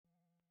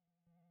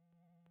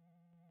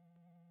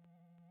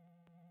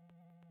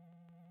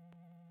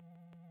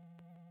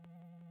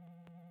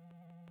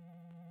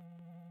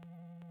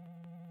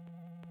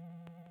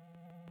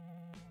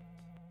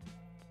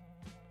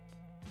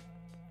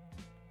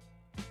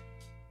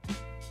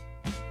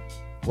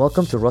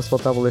Welcome to Rust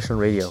Belt Abolition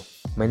Radio.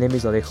 My name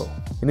is Alejo.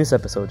 In this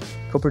episode,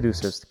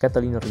 co-producers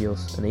Catalina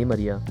Rios and A.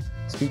 Maria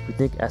speak with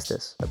Nick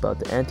Estes about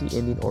the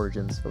anti-Indian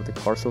origins of the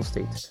Carceral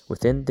state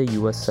within the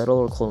U.S.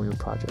 Settler Colonial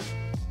Project.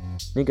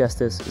 Nick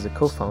Estes is a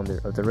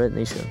co-founder of the Red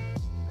Nation,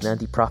 an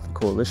anti-profit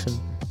coalition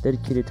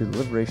dedicated to the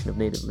liberation of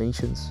native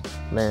nations,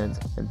 land,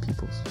 and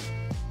peoples.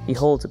 He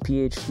holds a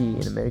Ph.D.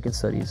 in American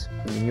Studies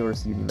from the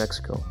University of New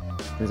Mexico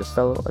and is a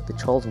fellow at the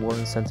Charles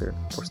Warren Center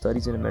for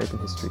Studies in American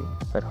History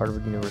at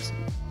Harvard University.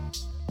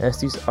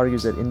 Estes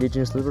argues that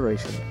indigenous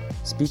liberation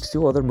speaks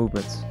to other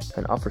movements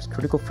and offers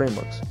critical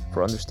frameworks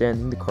for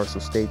understanding the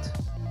carceral state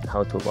and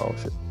how to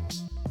abolish it.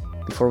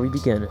 Before we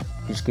begin,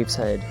 he escapes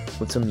ahead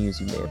with some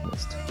news you may have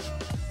missed.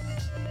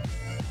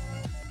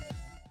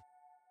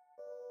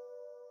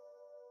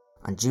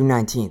 On June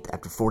 19th,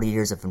 after 40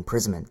 years of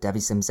imprisonment, Debbie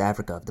Sims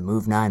Africa of the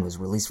Move 9 was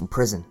released from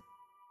prison.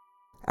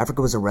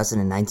 Africa was arrested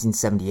in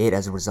 1978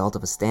 as a result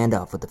of a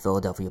standoff with the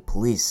Philadelphia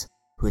police,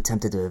 who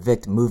attempted to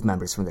evict Move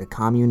members from their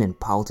commune in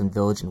Powelton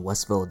Village in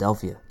West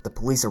Philadelphia. The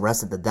police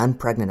arrested the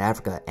then-pregnant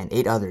Africa and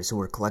 8 others who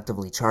were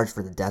collectively charged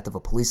for the death of a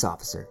police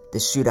officer.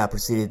 This shootout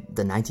preceded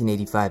the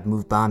 1985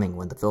 Move bombing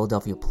when the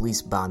Philadelphia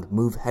police bombed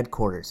Move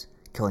headquarters,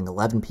 killing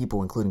 11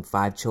 people including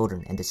 5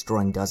 children and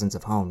destroying dozens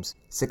of homes.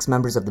 6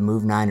 members of the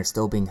Move 9 are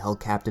still being held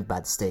captive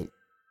by the state.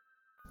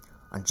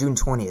 On June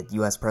 20th,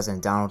 U.S.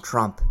 President Donald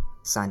Trump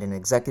signed an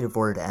executive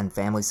order to end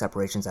family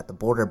separations at the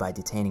border by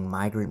detaining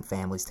migrant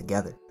families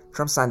together.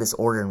 Trump signed this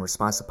order in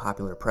response to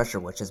popular pressure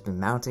which has been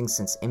mounting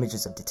since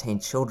images of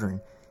detained children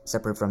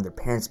separate from their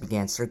parents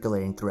began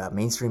circulating throughout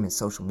mainstream and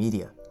social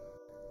media.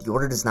 The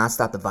order does not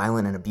stop the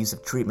violent and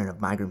abusive treatment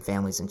of migrant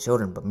families and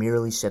children, but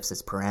merely shifts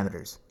its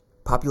parameters.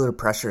 Popular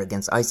pressure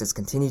against ICE has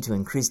continued to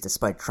increase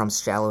despite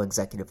Trump's shallow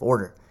executive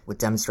order, with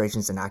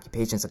demonstrations and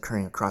occupations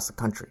occurring across the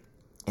country.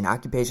 An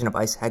occupation of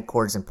ICE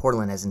headquarters in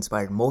Portland has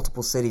inspired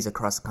multiple cities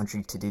across the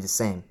country to do the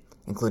same,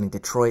 including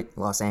Detroit,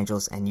 Los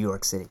Angeles, and New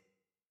York City.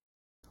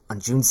 On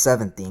June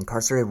 7th, the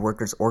Incarcerated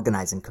Workers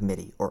Organizing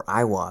Committee, or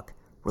IWOC,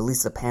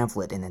 released a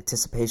pamphlet in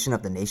anticipation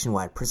of the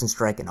nationwide prison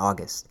strike in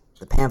August.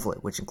 The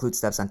pamphlet, which includes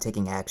steps on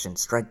taking action,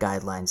 strike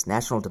guidelines,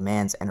 national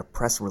demands, and a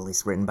press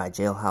release written by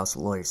Jailhouse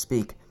Lawyers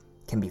Speak,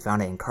 can be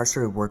found at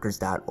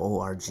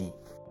incarceratedworkers.org.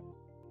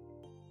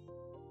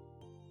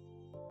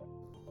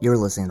 You're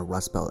listening to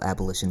Rust Belt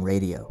Abolition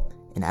Radio,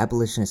 an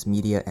abolitionist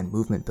media and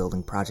movement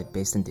building project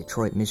based in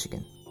Detroit,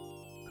 Michigan.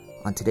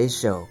 On today's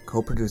show,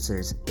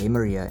 co-producers A.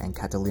 Maria and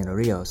Catalina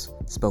Rios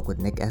spoke with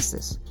Nick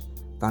Estes,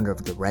 founder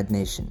of the Red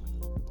Nation,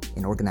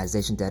 an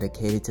organization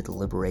dedicated to the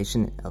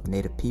liberation of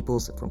native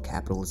peoples from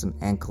capitalism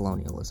and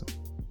colonialism.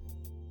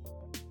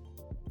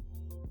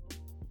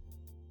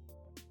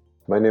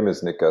 My name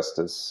is Nick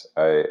Estes.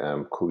 I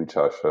am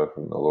Kulichasha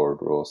from the Lower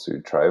Rural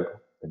Sioux Tribe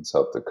in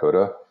South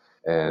Dakota,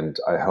 and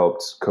I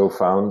helped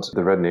co-found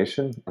the Red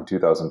Nation in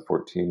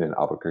 2014 in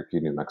Albuquerque,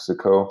 New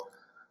Mexico,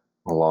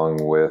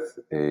 along with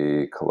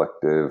a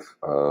collective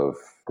of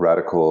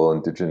radical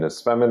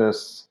indigenous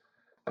feminists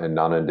and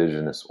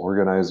non-indigenous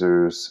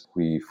organizers.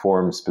 We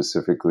formed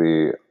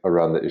specifically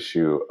around the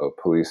issue of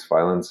police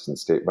violence and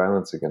state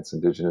violence against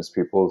indigenous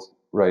peoples.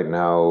 Right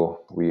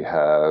now, we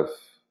have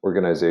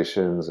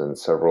organizations in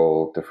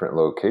several different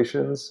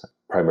locations,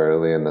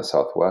 primarily in the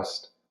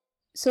Southwest.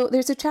 So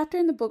there's a chapter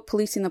in the book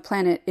Policing the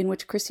Planet in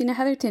which Christina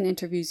Heatherton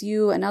interviews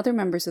you and other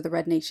members of the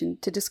Red Nation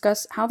to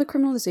discuss how the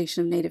criminalization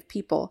of Native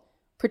people,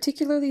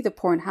 particularly the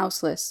poor and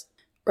houseless,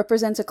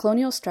 represents a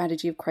colonial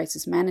strategy of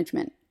crisis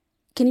management.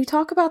 Can you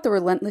talk about the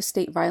relentless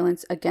state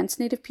violence against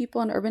Native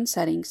people in urban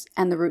settings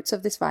and the roots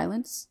of this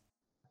violence?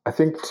 I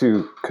think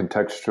to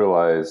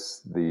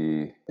contextualize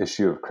the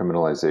issue of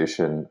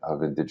criminalization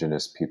of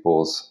indigenous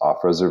peoples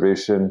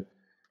off-reservation,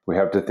 we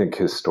have to think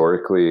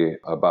historically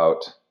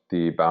about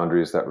the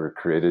boundaries that were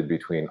created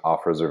between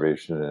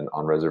off-reservation and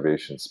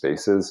on-reservation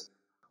spaces.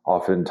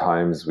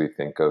 Oftentimes, we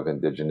think of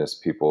indigenous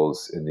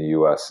peoples in the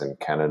US and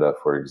Canada,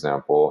 for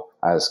example,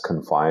 as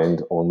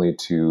confined only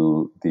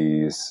to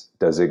these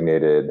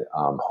designated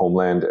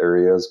homeland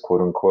areas,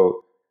 quote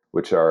unquote,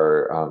 which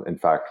are in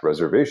fact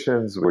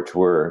reservations, which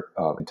were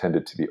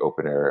intended to be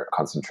open-air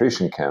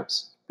concentration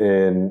camps.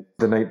 In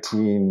the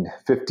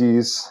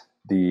 1950s,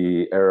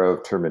 the era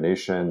of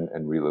termination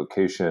and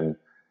relocation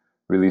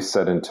really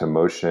set into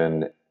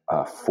motion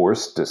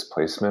forced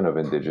displacement of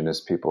indigenous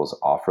peoples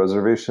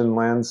off-reservation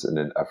lands in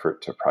an effort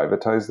to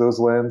privatize those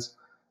lands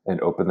and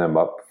open them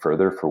up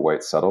further for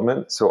white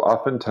settlement. So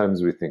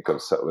oftentimes we think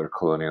of settler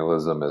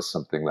colonialism as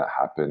something that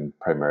happened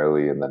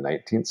primarily in the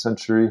 19th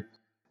century.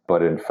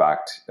 But in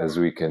fact, as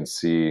we can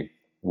see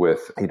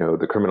with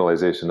the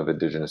criminalization of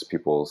indigenous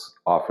peoples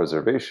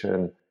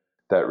off-reservation,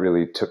 that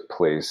really took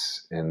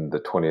place in the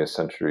 20th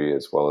century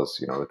as well as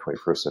the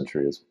 21st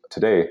century as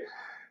today.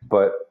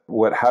 But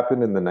what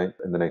happened in the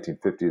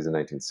 1950s and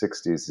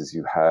 1960s is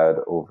you had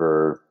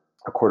over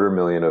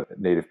 250,000 of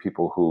Native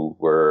people who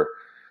were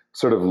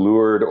sort of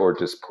lured or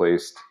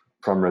displaced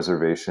from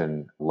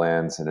reservation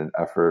lands in an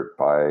effort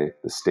by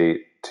the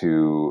state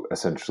to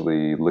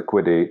essentially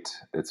liquidate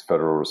its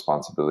federal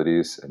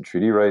responsibilities and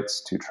treaty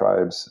rights to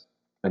tribes.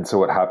 And so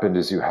what happened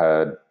is you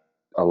had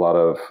a lot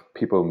of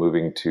people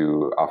moving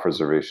to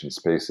off-reservation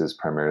spaces,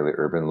 primarily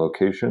urban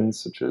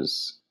locations, such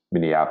as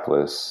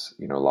Minneapolis,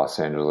 Los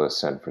Angeles,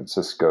 San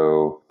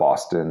Francisco,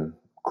 Boston,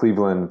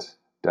 Cleveland,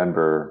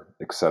 Denver,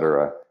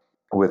 etc.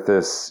 With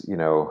this,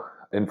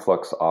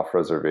 influx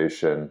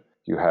off-reservation,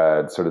 you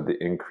had sort of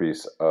the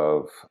increase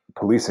of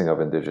policing of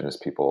indigenous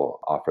people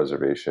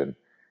off-reservation.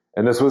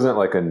 And this wasn't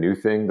like a new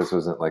thing. This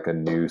wasn't like a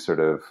new sort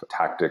of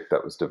tactic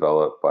that was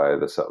developed by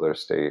the settler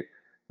state,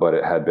 but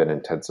it had been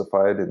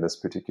intensified in this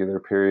particular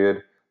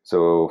period.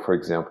 So, for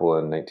example,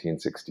 in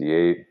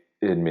 1968,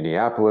 in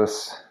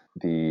Minneapolis,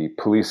 the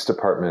police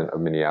department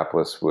of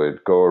Minneapolis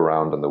would go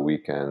around on the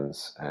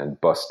weekends and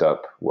bust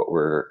up what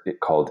were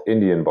called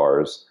Indian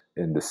bars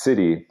in the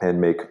city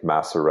and make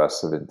mass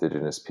arrests of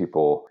indigenous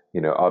people,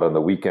 out on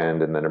the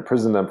weekend, and then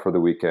imprison them for the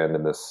weekend.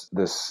 And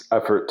this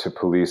effort to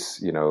police,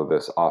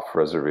 this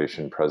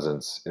off-reservation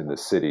presence in the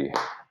city.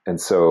 And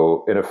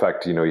so, in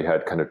effect, you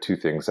had kind of two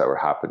things that were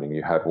happening.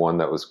 You had one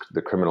that was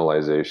the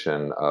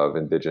criminalization of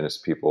indigenous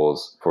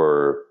peoples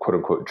for quote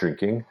unquote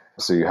drinking.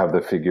 So you have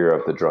the figure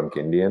of the drunk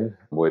Indian,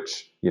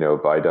 which,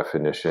 by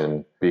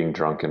definition, being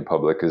drunk in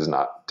public is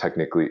not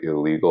technically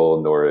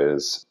illegal, nor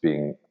is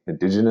being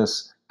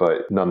indigenous.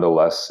 But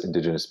nonetheless,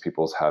 indigenous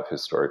peoples have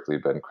historically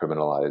been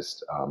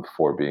criminalized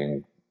for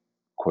being,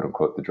 quote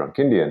unquote, the drunk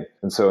Indian.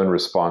 And so in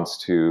response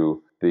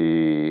to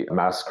the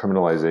mass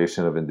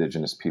criminalization of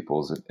indigenous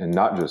peoples, and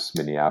not just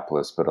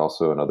Minneapolis, but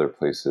also in other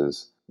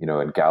places,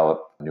 in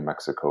Gallup, New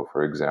Mexico,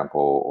 for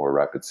example, or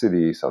Rapid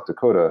City, South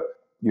Dakota,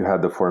 you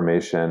had the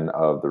formation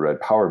of the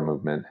Red Power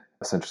movement,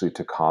 essentially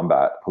to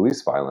combat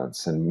police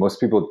violence. And most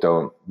people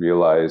don't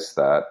realize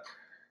that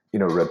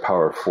Red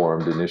Power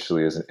formed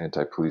initially as an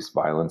anti-police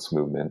violence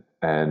movement,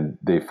 and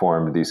they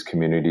formed these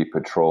community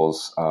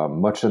patrols,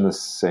 much in the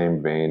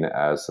same vein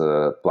as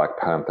the Black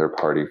Panther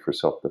Party for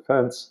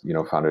Self-Defense,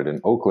 founded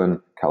in Oakland,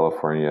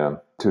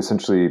 California, to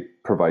essentially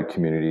provide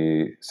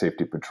community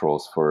safety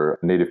patrols for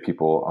Native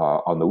people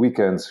on the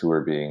weekends who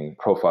were being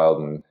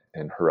profiled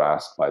and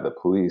harassed by the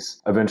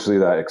police. Eventually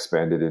that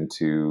expanded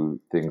into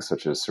things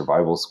such as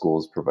survival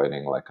schools,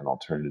 providing like an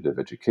alternative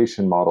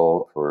education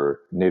model for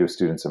Native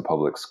students in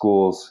public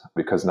schools,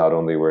 because not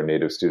only were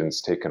Native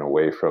students taken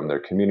away from their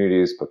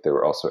communities, but they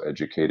were also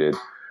educated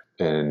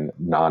in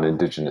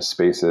non-Indigenous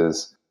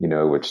spaces,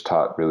 which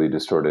taught really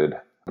distorted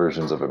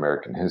versions of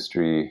American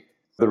history.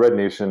 The Red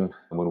Nation,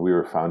 when we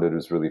were founded,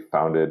 was really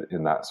founded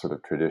in that sort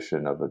of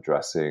tradition of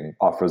addressing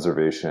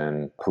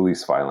off-reservation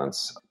police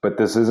violence. But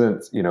this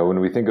isn't,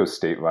 when we think of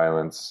state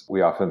violence,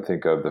 we often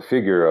think of the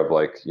figure of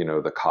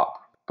the cop.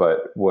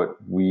 But what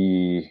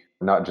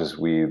not just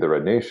we, the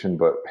Red Nation,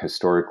 but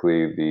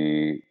historically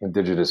the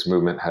indigenous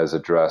movement has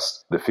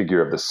addressed the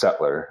figure of the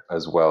settler,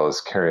 as well as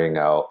carrying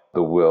out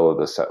the will of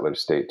the settler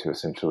state to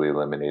essentially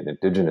eliminate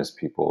indigenous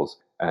peoples.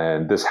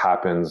 And this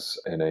happens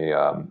in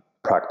a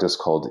practice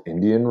called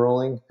Indian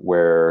rolling,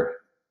 where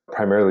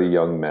primarily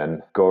young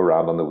men go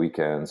around on the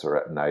weekends or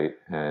at night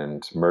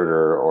and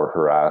murder or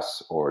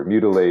harass or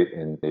mutilate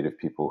Native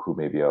people who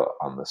may be out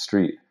on the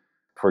street.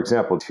 For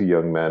example, 2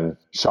 young men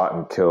shot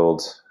and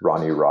killed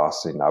Ronnie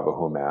Ross, a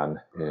Navajo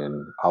man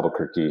in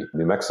Albuquerque,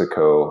 New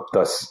Mexico,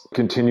 thus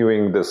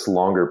continuing this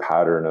longer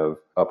pattern of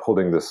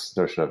upholding this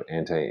notion of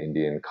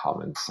anti-Indian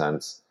common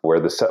sense, where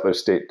the settler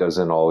state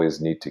doesn't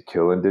always need to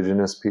kill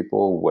indigenous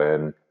people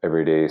when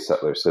everyday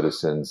settler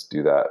citizens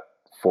do that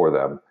for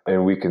them.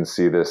 And we can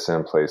see this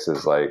in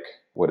places like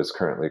what is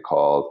currently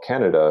called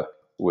Canada,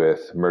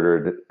 with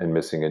murdered and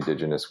missing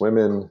indigenous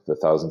women, the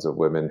thousands of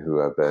women who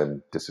have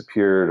been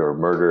disappeared or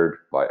murdered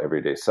by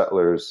everyday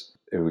settlers.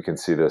 And we can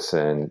see this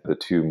in the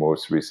 2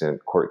 most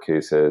recent court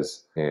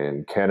cases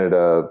in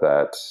Canada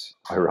that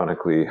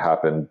ironically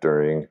happened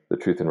during the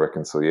Truth and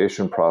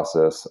Reconciliation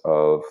process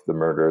of the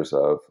murders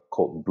of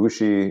Colton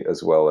Boushie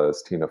as well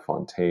as Tina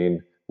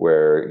Fontaine,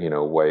 where,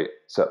 white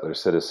settler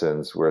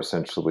citizens were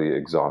essentially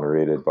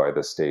exonerated by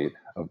the state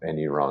of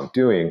any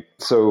wrongdoing.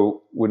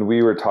 So when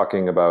we were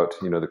talking about,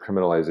 the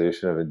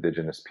criminalization of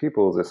indigenous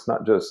peoples, it's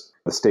not just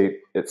the state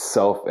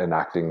itself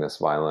enacting this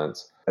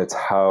violence, it's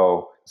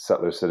how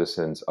settler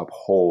citizens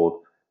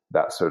uphold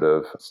that sort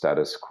of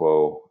status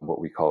quo,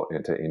 what we call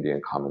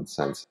anti-Indian common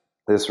sense.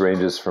 This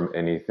ranges from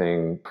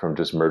anything from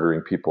just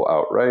murdering people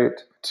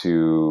outright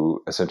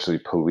to essentially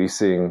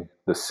policing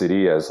the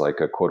city as like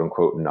a quote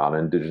unquote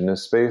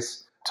non-Indigenous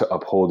space, to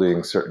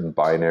upholding certain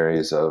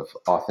binaries of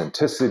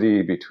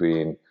authenticity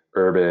between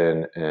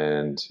urban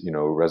and,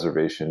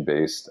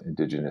 reservation-based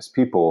Indigenous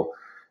people.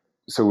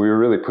 So we were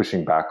really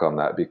pushing back on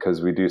that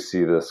because we do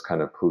see this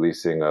kind of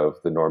policing of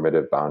the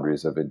normative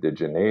boundaries of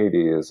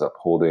indigeneity as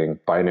upholding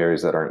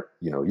binaries that aren't,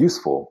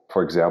 useful.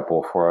 For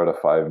example, 4 out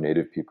of 5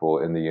 Native people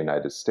in the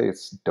United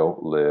States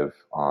don't live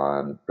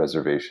on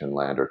reservation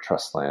land or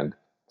trust land.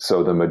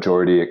 So the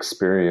majority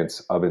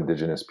experience of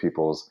Indigenous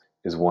peoples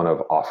is one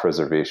of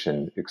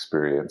off-reservation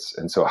experience.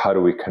 And so how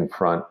do we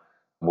confront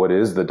what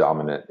is the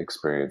dominant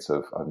experience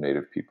of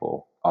Native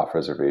people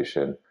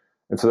off-reservation?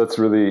 And so that's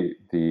really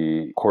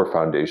the core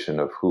foundation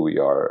of who we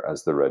are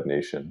as the Red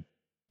Nation.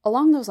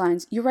 Along those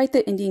lines, you write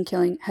that Indian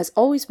killing has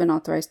always been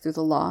authorized through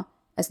the law,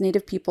 as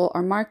Native people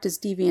are marked as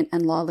deviant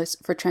and lawless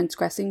for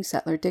transgressing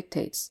settler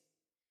dictates.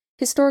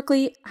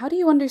 Historically, how do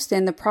you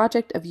understand the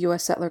project of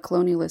U.S. settler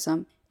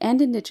colonialism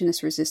and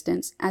indigenous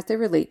resistance as they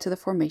relate to the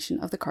formation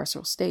of the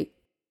carceral state?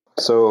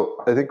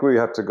 So I think we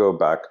have to go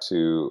back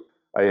to,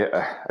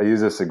 I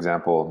use this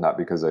example not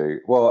because I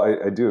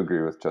do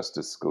agree with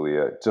Justice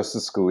Scalia.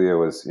 Justice Scalia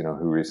was,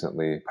 who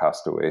recently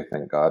passed away,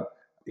 thank God.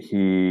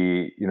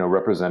 He,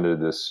 represented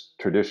this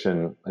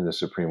tradition in the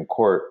Supreme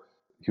Court.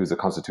 He was a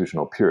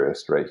constitutional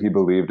purist, right? He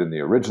believed in the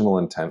original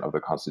intent of the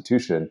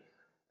Constitution.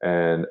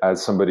 And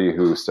as somebody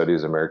who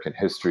studies American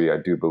history, I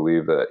do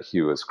believe that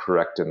he was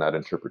correct in that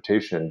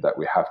interpretation, that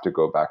we have to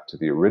go back to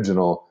the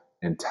original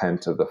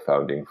intent of the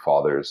founding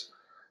fathers.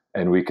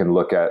 And we can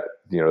look at,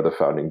 the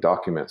founding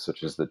documents,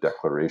 such as the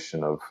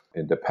Declaration of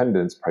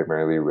Independence,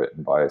 primarily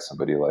written by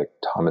somebody like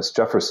Thomas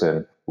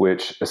Jefferson,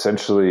 which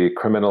essentially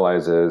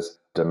criminalizes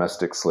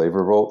domestic slave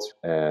revolts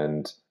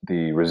and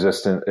the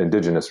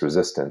indigenous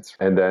resistance.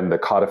 And then the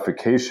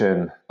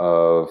codification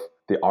of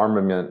the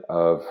armament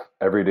of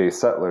everyday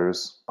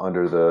settlers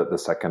under the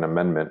Second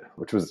Amendment,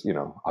 which was,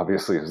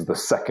 obviously it was the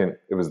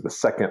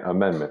Second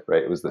Amendment,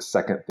 right? It was the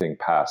second thing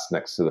passed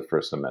next to the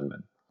First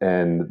Amendment.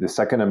 And the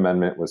Second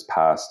Amendment was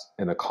passed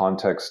in a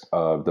context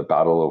of the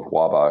Battle of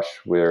Wabash,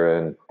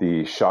 wherein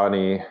the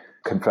Shawnee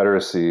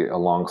Confederacy,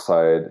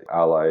 alongside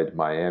allied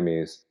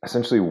Miamis,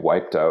 essentially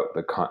wiped out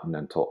the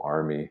Continental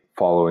Army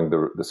following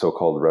the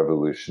so-called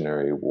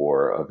Revolutionary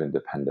War of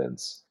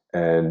Independence.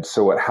 And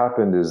so what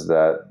happened is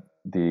that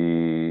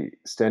the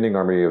standing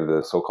army of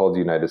the so-called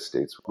United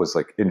States was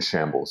like in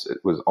shambles. It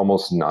was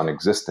almost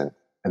non-existent.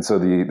 And so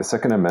the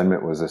Second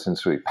Amendment was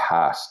essentially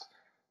passed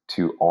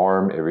to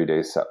arm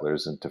everyday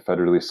settlers and to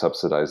federally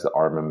subsidize the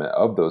armament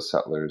of those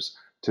settlers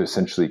to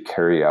essentially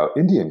carry out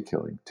Indian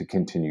killing, to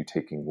continue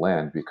taking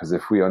land. Because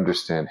if we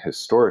understand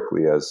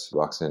historically, as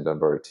Roxanne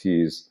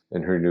Dunbar-Ortiz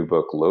in her new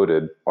book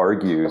Loaded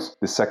argues,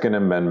 the Second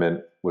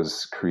Amendment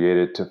was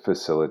created to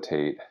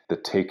facilitate the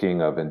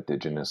taking of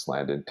indigenous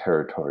land and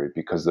territory,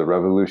 because the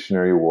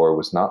Revolutionary War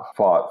was not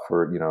fought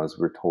for, as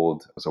we're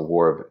told, as a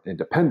war of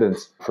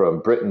independence from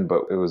Britain,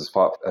 but it was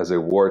fought as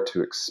a war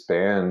to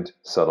expand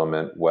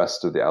settlement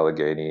west of the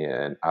Allegheny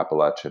and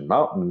Appalachian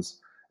Mountains,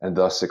 and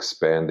thus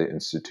expand the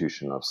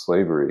institution of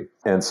slavery.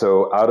 And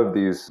so out of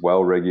these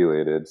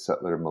well-regulated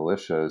settler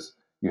militias,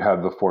 you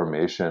have the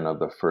formation of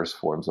the first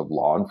forms of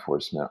law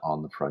enforcement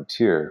on the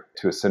frontier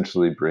to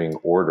essentially bring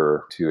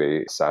order to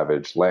a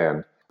savage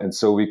land. And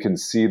so we can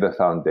see the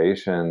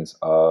foundations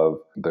of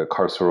the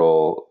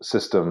carceral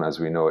system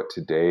as we know it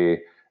today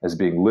as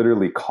being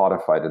literally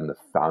codified in the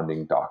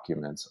founding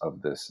documents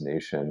of this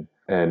nation.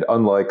 And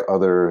unlike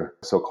other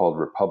so-called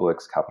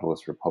republics,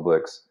 capitalist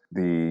republics,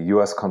 the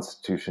US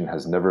Constitution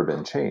has never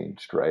been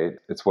changed, right?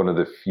 It's one of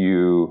the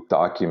few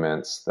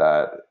documents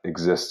that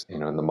exist,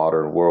 in the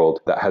modern world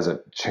that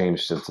hasn't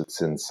changed since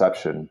its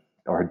inception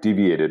or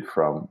deviated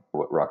from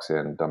what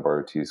Roxanne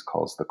Dunbar-Ortiz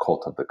calls the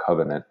cult of the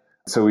covenant.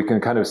 So we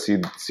can kind of see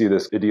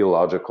this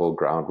ideological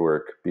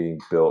groundwork being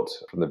built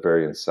from the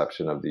very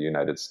inception of the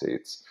United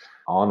States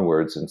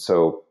onwards. And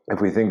so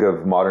if we think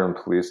of modern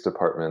police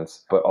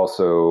departments, but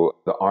also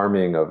the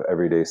arming of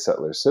everyday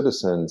settler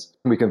citizens,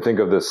 we can think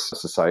of this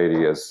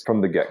society as,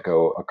 from the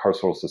get-go, a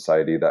carceral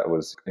society that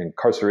was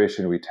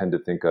incarceration. We tend to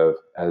think of,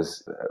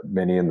 as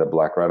many in the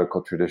Black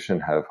radical tradition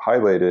have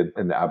highlighted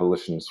in the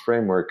abolitionist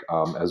framework,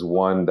 as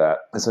one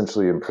that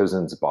essentially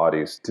imprisons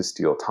bodies to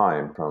steal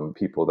time from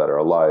people that are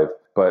alive.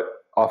 But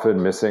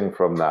often missing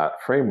from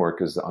that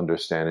framework is the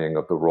understanding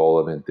of the role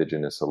of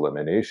indigenous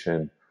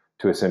elimination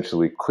to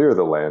essentially clear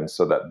the land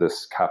so that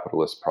this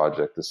capitalist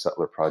project, the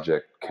settler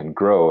project, can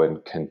grow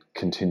and can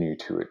continue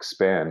to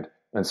expand.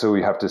 And so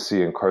we have to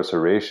see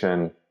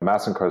incarceration,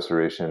 mass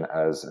incarceration,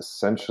 as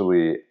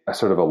essentially a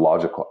sort of a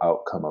logical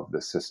outcome of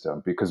the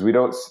system. Because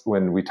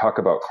when we talk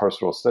about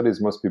carceral studies,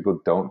 most people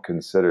don't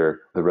consider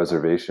the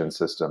reservation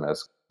system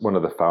as one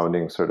of the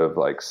founding sort of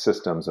like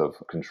systems of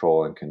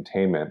control and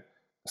containment.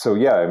 So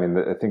yeah,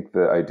 I think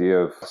the idea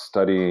of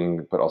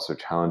studying but also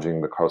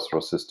challenging the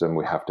carceral system,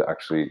 we have to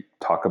actually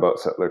talk about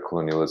settler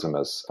colonialism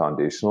as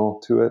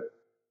foundational to it.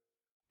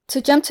 To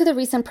jump to the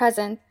recent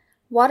present,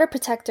 water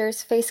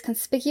protectors face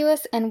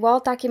conspicuous and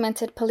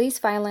well-documented police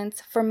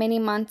violence for many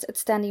months at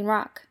Standing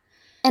Rock.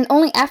 And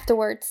only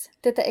afterwards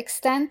did the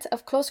extent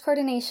of close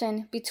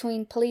coordination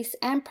between police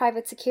and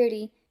private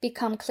security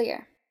become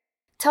clear.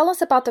 Tell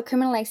us about the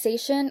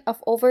criminalization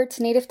of overt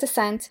Native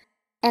descent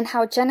and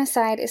how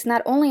genocide is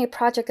not only a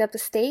project of the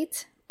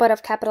state, but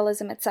of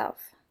capitalism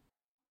itself.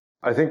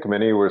 I think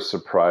many were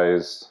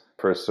surprised,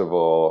 first of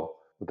all,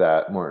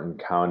 that Morton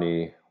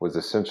County was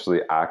essentially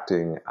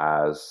acting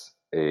as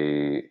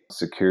a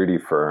security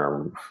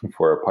firm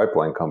for a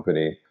pipeline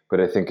company.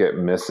 But I think it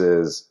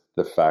misses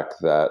the fact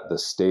that the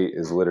state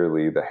is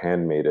literally the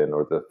handmaiden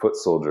or the foot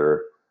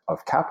soldier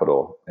of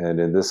capital. And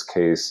in this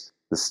case,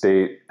 the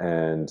state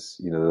and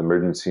the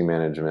Emergency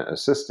Management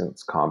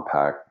Assistance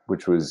Compact,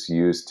 which was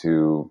used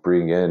to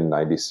bring in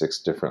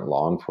 96 different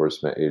law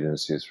enforcement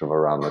agencies from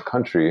around the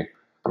country,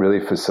 really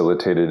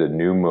facilitated a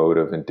new mode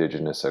of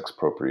indigenous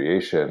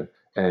expropriation.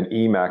 And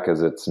EMAC,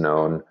 as it's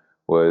known,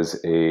 was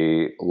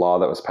a law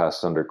that was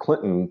passed under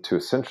Clinton to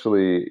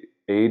essentially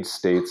aid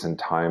states in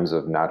times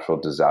of natural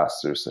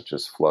disasters such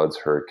as floods,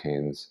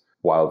 hurricanes,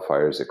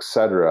 wildfires,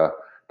 etc.,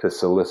 to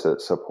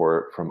solicit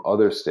support from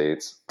other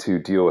states to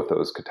deal with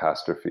those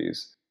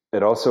catastrophes.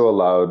 It also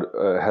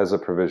has a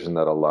provision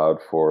that allowed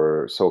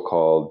for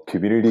so-called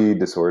community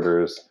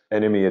disorders,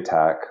 enemy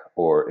attack,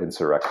 or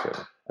insurrection,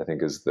 I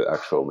think is the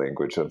actual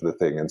language of the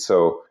thing. And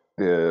so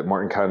the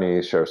Martin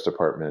County Sheriff's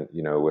Department,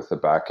 with the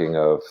backing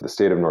of the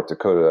state of North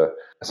Dakota,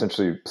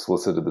 essentially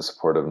solicited the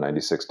support of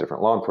 96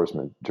 different law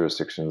enforcement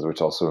jurisdictions,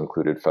 which also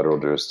included federal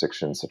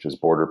jurisdictions such as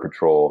Border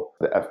Patrol,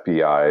 the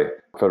FBI,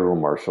 federal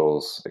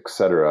marshals,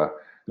 etc.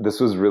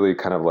 This was really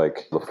kind of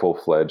like the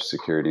full-fledged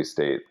security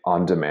state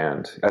on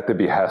demand at the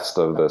behest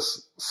of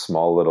this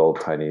small little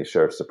tiny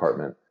sheriff's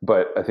department.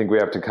 But I think we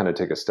have to kind of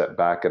take a step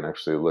back and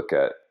actually look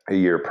at a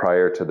year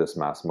prior to this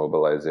mass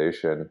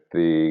mobilization.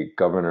 The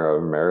governor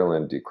of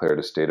Maryland declared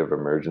a state of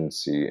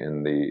emergency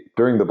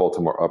during the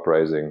Baltimore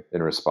uprising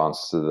in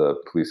response to the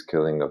police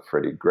killing of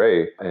Freddie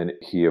Gray. And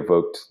he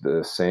evoked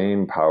the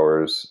same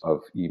powers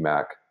of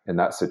EMAC in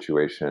that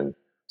situation.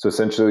 So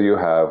essentially you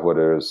have what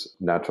is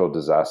natural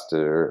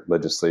disaster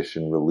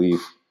legislation relief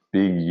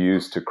being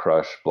used to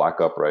crush Black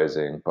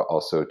uprising, but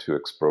also to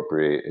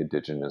expropriate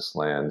indigenous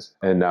lands.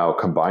 And now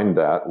combine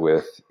that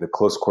with the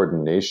close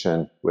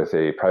coordination with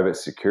a private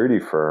security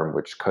firm,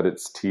 which cut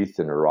its teeth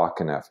in Iraq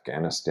and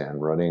Afghanistan,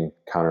 running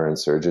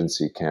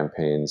counterinsurgency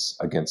campaigns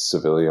against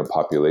civilian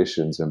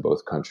populations in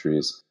both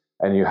countries.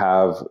 And you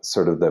have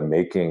sort of the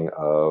making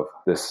of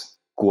this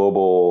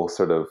global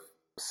sort of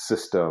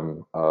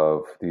system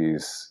of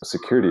these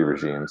security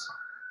regimes.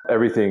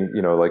 Everything,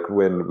 like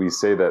when we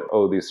say that,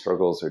 these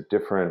struggles are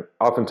different,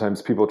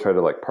 oftentimes people try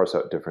to parse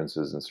out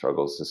differences in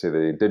struggles to say the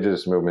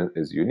indigenous movement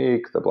is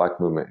unique, the Black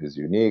movement is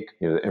unique,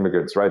 the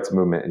immigrants' rights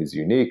movement is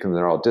unique, and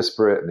they're all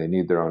disparate and they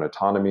need their own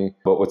autonomy.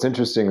 But what's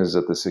interesting is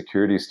that the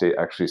security state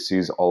actually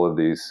sees all of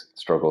these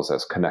struggles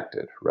as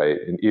connected, right?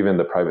 And even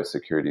the private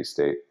security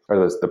state,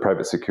 or the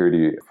private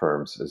security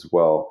firms as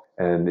well.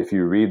 And if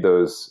you read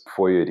those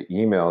FOIA'd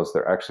emails,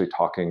 they're actually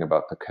talking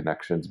about the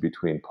connections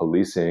between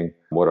policing,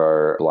 what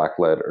are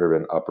Black-led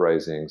urban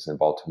uprisings in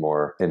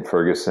Baltimore, in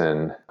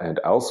Ferguson, and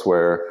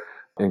elsewhere,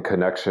 in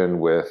connection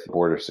with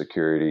border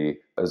security,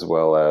 as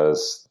well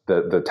as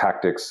the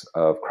tactics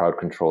of crowd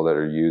control that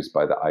are used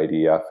by the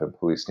IDF in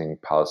policing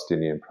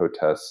Palestinian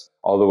protests,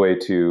 all the way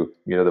to,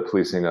 the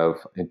policing of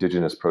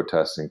indigenous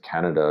protests in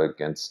Canada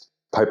against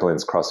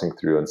pipelines crossing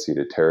through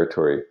unceded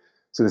territory.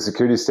 So the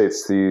security state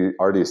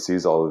already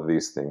sees all of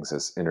these things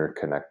as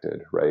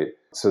interconnected, right?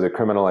 So the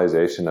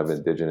criminalization of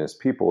indigenous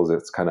peoples,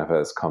 it's kind of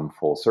has come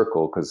full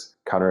circle because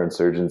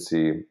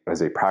counterinsurgency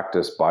as a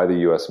practice by the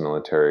U.S.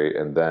 military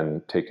and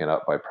then taken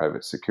up by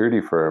private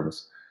security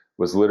firms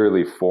was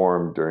literally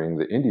formed during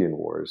the Indian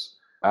Wars.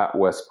 At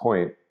West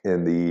Point,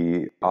 in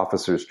the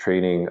officers'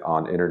 training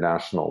on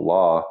international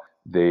law,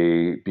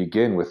 they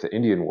begin with the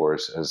Indian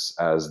Wars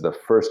as the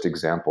first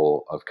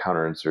example of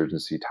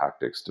counterinsurgency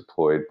tactics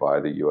deployed by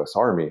the U.S.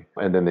 Army.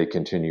 And then they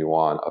continue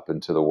on up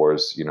into the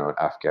wars, in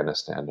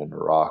Afghanistan and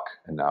Iraq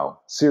and now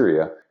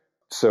Syria.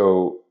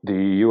 So the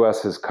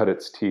U.S. has cut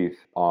its teeth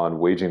on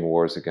waging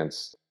wars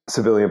against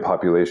civilian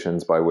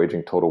populations by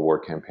waging total war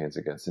campaigns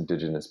against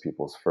indigenous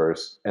peoples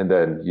first. And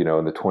then,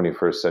 in the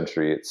 21st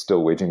century, it's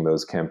still waging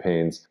those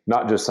campaigns,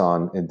 not just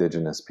on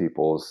indigenous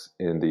peoples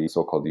in the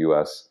so-called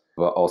U.S.,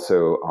 but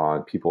also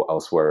on people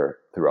elsewhere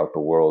throughout the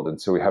world. And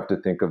so we have to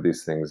think of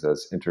these things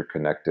as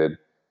interconnected.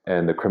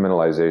 And the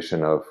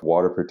criminalization of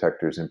water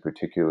protectors in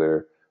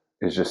particular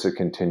is just a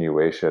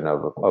continuation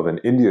of an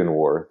Indian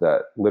war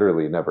that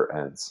literally never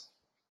ends.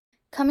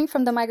 Coming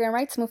from the migrant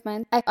rights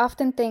movement, I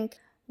often think,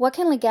 what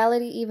can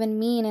legality even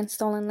mean in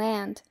stolen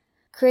land?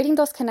 Creating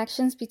those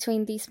connections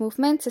between these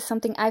movements is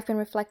something I've been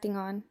reflecting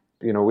on.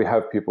 We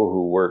have people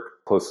who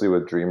work closely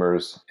with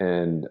Dreamers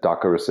and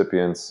DACA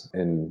recipients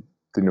in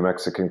the New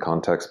Mexican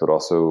context, but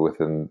also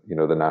within,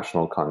 the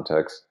national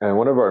context. And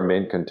one of our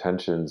main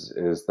contentions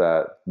is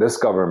that this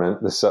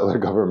government, the settler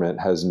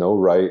government, has no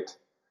right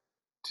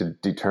to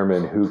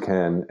determine who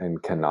can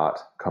and cannot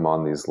come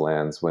on these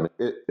lands when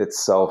it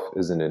itself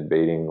is an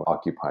invading,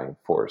 occupying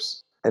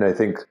force. And I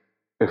think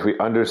if we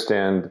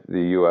understand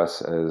the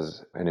U.S.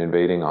 as an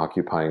invading,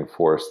 occupying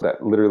force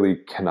that literally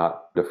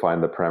cannot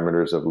define the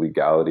parameters of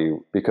legality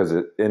because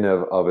it in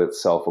of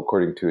itself,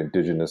 according to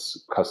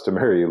indigenous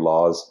customary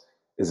laws,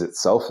 is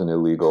itself an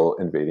illegal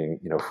invading,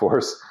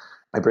 force.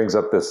 It brings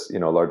up this,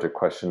 larger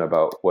question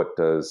about what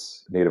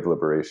does Native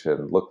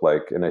liberation look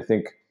like? And I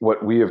think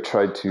what we have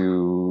tried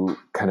to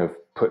kind of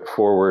put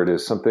forward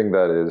is something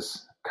that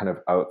is kind of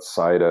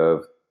outside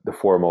of the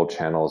formal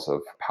channels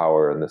of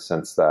power in the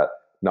sense that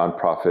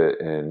nonprofit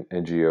and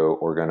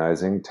NGO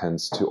organizing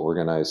tends to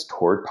organize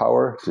toward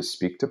power, to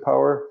speak to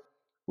power.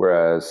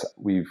 Whereas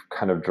we've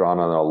kind of drawn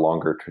on a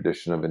longer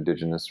tradition of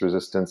indigenous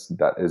resistance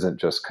that isn't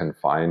just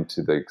confined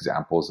to the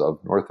examples of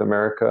North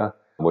America,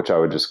 which I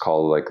would just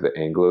call like the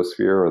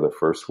Anglosphere or the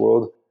First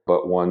World.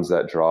 but ones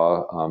that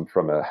draw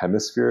from a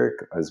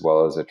hemispheric as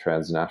well as a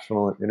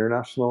transnational and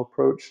international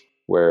approach,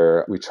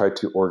 where we try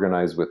to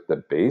organize with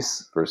the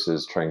base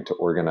versus trying to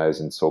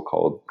organize in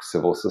so-called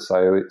civil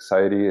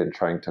society and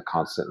trying to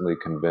constantly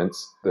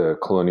convince the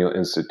colonial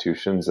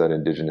institutions that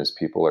indigenous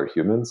people are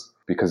humans,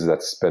 because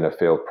that's been a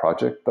failed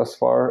project thus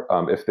far.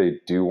 If they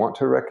do want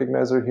to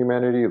recognize their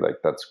humanity, like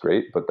that's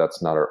great, but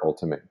that's not our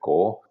ultimate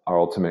goal. Our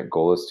ultimate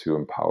goal is to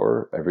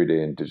empower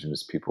everyday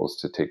indigenous peoples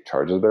to take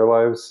charge of their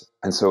lives.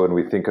 And so when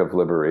we think of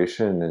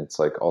liberation, it's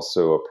like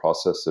also a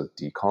process of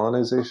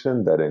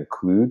decolonization that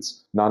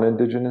includes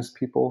non-indigenous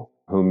people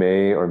who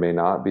may or may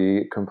not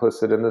be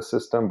complicit in the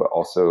system, but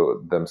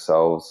also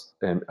themselves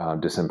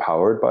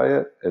disempowered by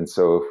it. And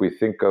so if we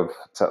think of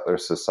settler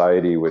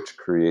society, which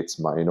creates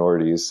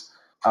minorities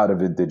out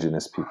of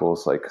indigenous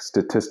peoples, like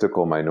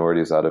statistical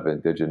minorities out of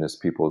indigenous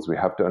peoples, we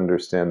have to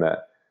understand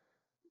that,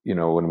 you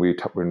know, when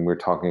we're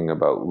talking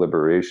about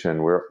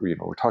liberation, we're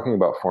talking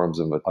about forms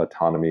of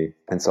autonomy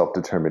and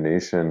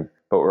self-determination,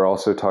 but we're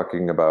also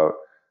talking about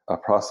a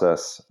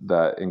process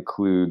that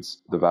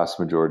includes the vast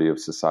majority of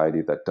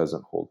society that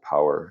doesn't hold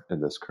power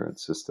in this current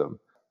system.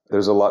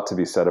 There's a lot to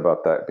be said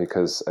about that,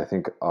 because I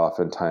think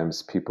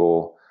oftentimes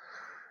people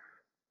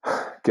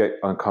get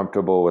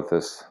uncomfortable with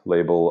this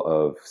label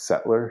of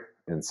settler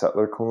and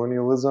settler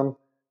colonialism.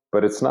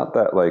 But it's not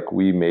that like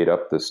we made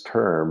up this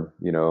term,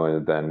 you know,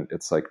 and then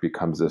it's like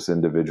becomes this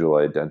individual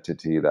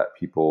identity that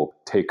people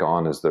take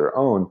on as their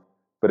own.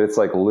 But it's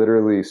like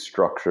literally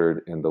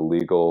structured in the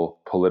legal,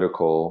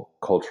 political,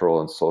 cultural,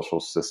 and social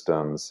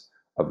systems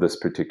of this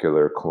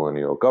particular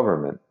colonial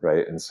government,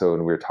 right? And so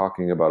when we're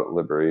talking about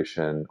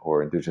liberation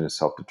or indigenous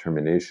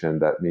self-determination,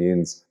 that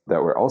means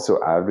that we're also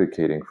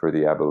advocating for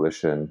the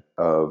abolition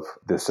of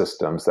the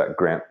systems that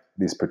grant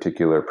these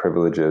particular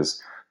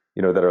privileges,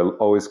 you know, that are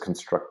always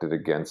constructed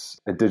against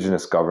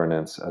indigenous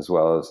governance as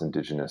well as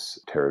indigenous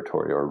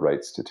territory or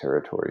rights to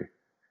territory.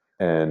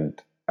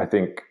 And I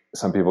think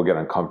some people get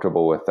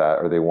uncomfortable with that,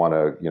 or they want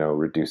to, you know,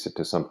 reduce it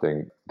to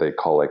something they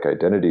call like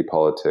identity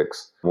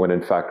politics, when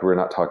in fact we're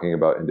not talking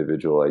about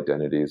individual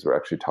identities. We're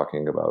actually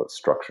talking about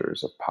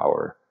structures of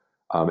power.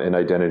 And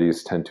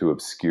identities tend to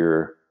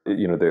obscure,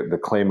 you know, the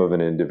claim of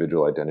an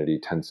individual identity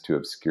tends to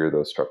obscure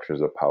those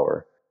structures of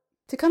power.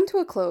 To come to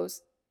a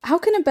close, how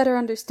can a better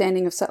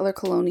understanding of settler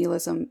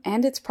colonialism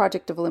and its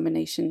project of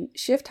elimination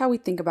shift how we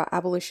think about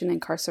abolition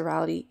and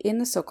carcerality in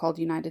the so-called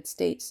United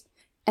States?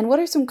 And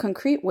what are some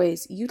concrete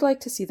ways you'd like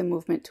to see the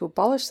movement to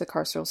abolish the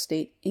carceral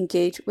state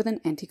engage with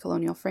an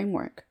anti-colonial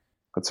framework?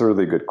 That's a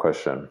really good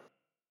question.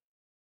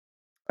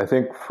 I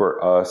think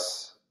for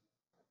us,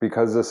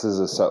 because this is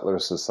a settler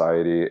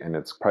society and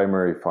its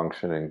primary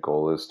function and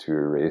goal is to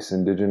erase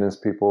indigenous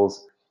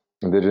peoples,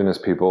 indigenous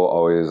people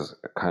always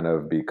kind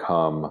of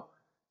become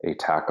a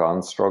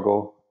tack-on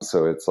struggle.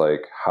 So it's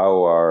like,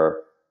 how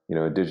are, you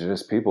know,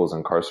 indigenous peoples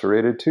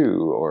incarcerated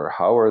too? Or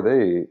how are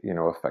they, you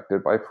know,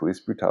 affected by police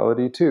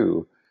brutality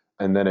too?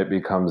 And then it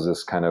becomes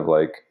this kind of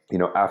like, you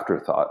know,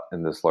 afterthought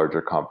in this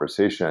larger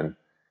conversation,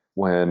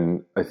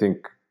 when I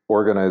think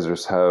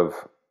organizers have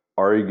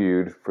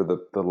argued for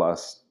the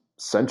last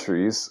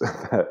centuries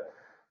that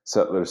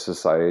settler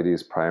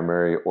society's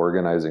primary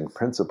organizing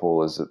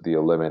principle is the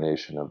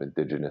elimination of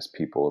indigenous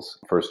peoples,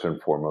 first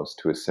and foremost,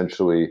 to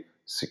essentially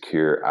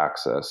secure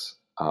access,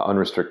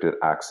 unrestricted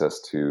access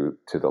to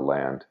the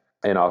land.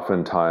 And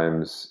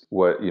oftentimes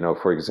what, you know,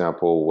 for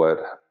example, what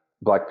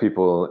Black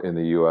people in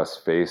the US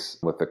face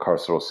with the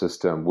carceral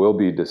system will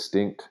be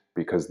distinct,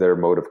 because their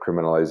mode of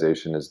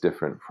criminalization is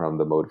different from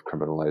the mode of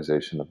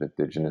criminalization of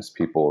indigenous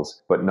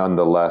peoples. But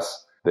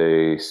nonetheless,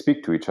 they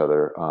speak to each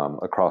other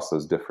across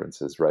those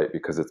differences, right?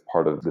 Because it's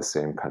part of the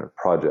same kind of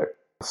project.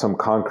 Some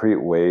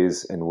concrete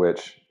ways in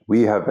which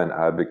we have been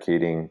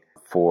advocating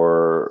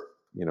for,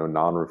 you know,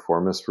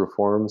 non-reformist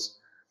reforms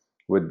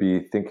would be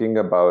thinking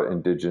about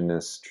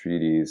indigenous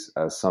treaties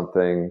as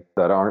something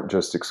that aren't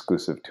just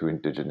exclusive to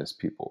indigenous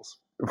peoples.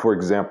 For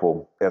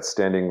example, at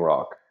Standing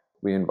Rock,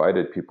 we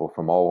invited people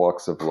from all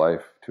walks of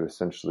life to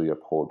essentially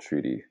uphold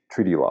treaty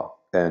law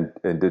and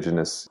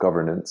indigenous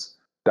governance.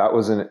 That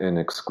was an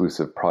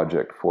exclusive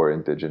project for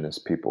indigenous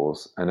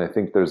peoples. And I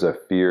think there's a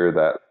fear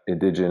that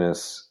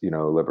indigenous, you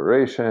know,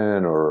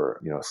 liberation or,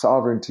 you know,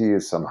 sovereignty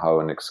is somehow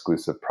an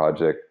exclusive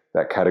project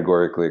that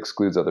categorically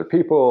excludes other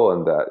people,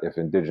 and that if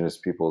indigenous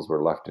peoples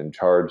were left in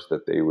charge,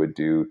 that they would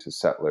do to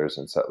settlers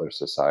and settler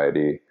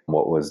society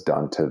what was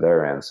done to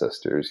their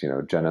ancestors, you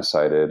know,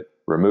 genocided,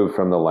 removed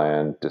from the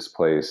land,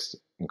 displaced,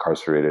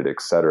 incarcerated,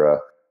 etc.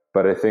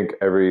 But I think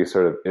every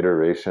sort of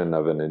iteration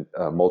of a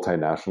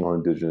multinational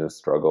indigenous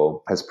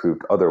struggle has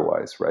proved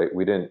otherwise, right?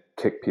 We didn't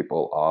kick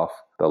people off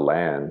the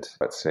land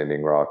at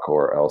Standing Rock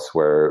or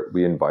elsewhere.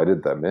 We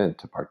invited them in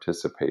to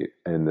participate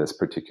in this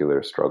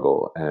particular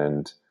struggle.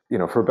 And, you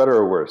know, for better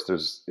or worse,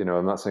 there's, you know,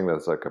 I'm not saying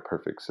that's like a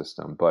perfect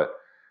system, but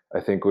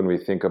I think when we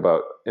think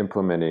about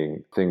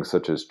implementing things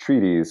such as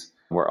treaties,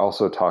 we're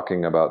also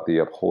talking about the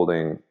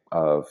upholding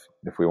of,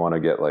 if we want to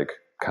get like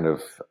kind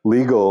of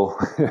legal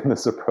in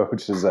this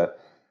approach, is that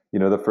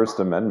The First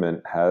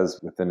Amendment has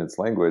within its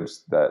language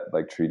that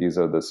like treaties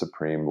are the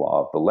supreme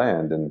law of the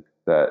land, and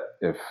that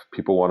if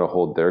people want to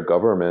hold their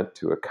government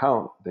to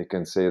account, they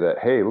can say that,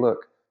 hey,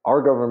 look,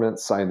 our government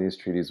signed these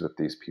treaties with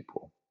these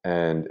people.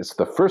 And it's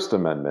the First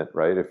Amendment,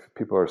 right? If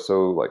people are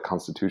so like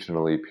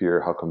constitutionally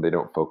pure, how come they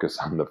don't focus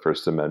on the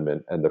First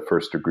Amendment and the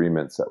first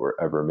agreements that were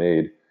ever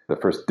made? The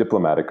first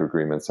diplomatic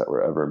agreements that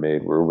were ever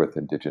made were with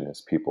indigenous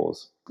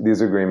peoples.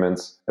 These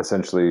agreements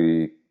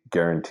essentially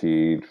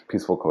guaranteed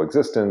peaceful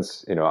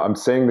coexistence. I'm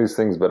saying these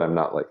things, but I'm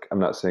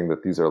not saying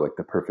that these are like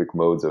the perfect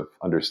modes of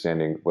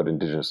understanding what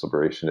indigenous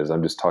liberation is.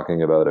 I'm just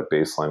talking about a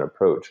baseline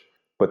approach.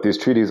 But these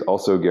treaties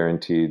also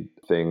guaranteed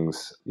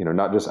things,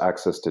 not just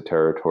access to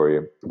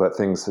territory, but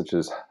things such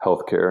as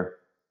healthcare,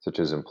 such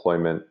as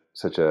employment,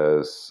 such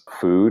as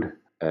food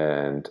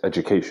and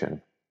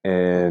education.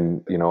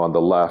 And, on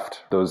the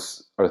left,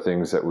 those are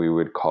things that we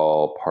would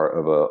call part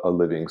of a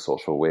living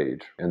social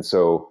wage. And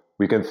so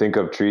we can think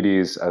of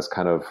treaties as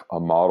kind of a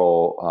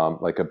model,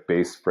 like a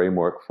base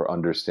framework for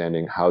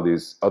understanding how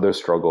these other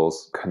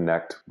struggles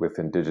connect with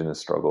indigenous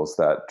struggles,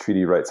 that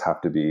treaty rights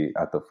have to be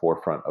at the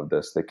forefront of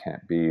this. They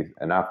can't be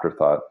an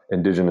afterthought.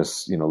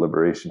 Indigenous,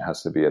 liberation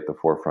has to be at the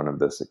forefront of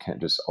this. It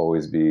can't just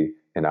always be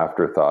an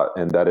afterthought,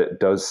 and that it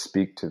does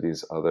speak to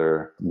these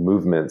other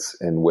movements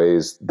in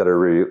ways that are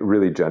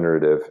really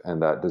generative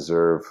and that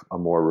deserve a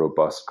more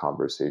robust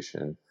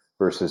conversation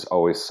versus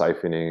always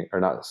siloing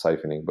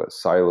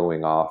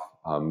off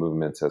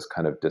movements as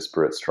kind of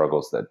disparate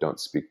struggles that don't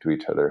speak to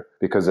each other.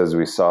 Because as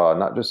we saw,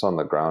 not just on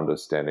the ground of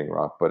Standing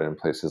Rock, but in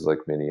places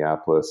like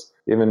Minneapolis,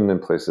 even in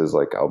places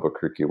like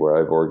Albuquerque, where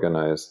I've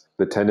organized,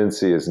 the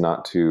tendency is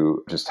not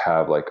to just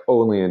have like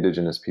only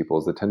indigenous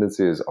peoples. The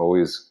tendency is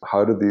always,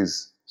 how do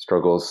these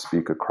struggles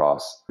speak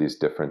across these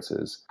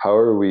differences? How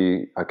are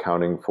we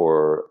accounting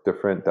for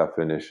different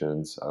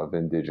definitions of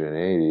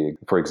indigeneity,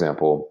 for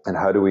example, and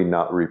how do we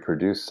not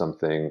reproduce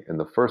something in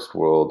the first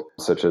world,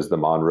 such as the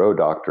Monroe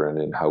Doctrine,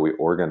 and how we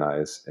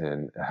organize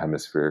in a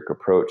hemispheric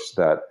approach,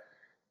 that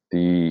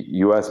the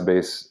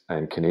US-based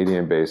and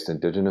Canadian-based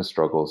indigenous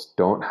struggles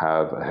don't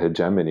have a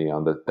hegemony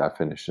on the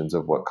definitions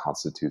of what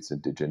constitutes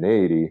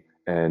indigeneity.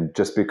 And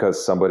just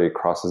because somebody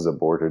crosses a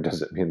border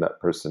doesn't mean that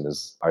person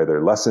is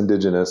either less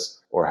indigenous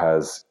or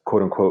has,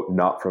 quote unquote,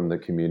 not from the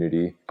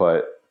community,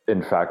 but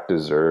in fact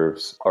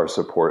deserves our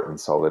support and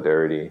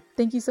solidarity.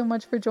 Thank you so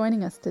much for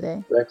joining us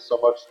today. Thanks so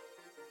much.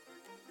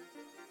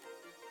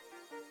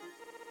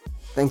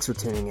 Thanks for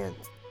tuning in.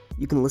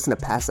 You can listen to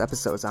past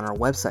episodes on our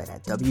website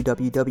at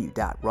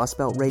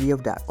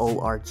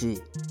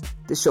www.rustbeltradio.org.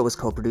 This show was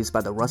co-produced by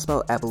the Rust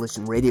Belt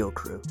Abolition Radio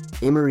crew,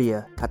 A.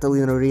 Maria,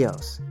 Catalina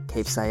Rios,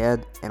 Cape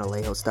Syed, and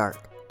Alejo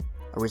Stark.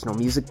 Original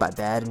music by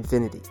Bad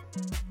Infinity.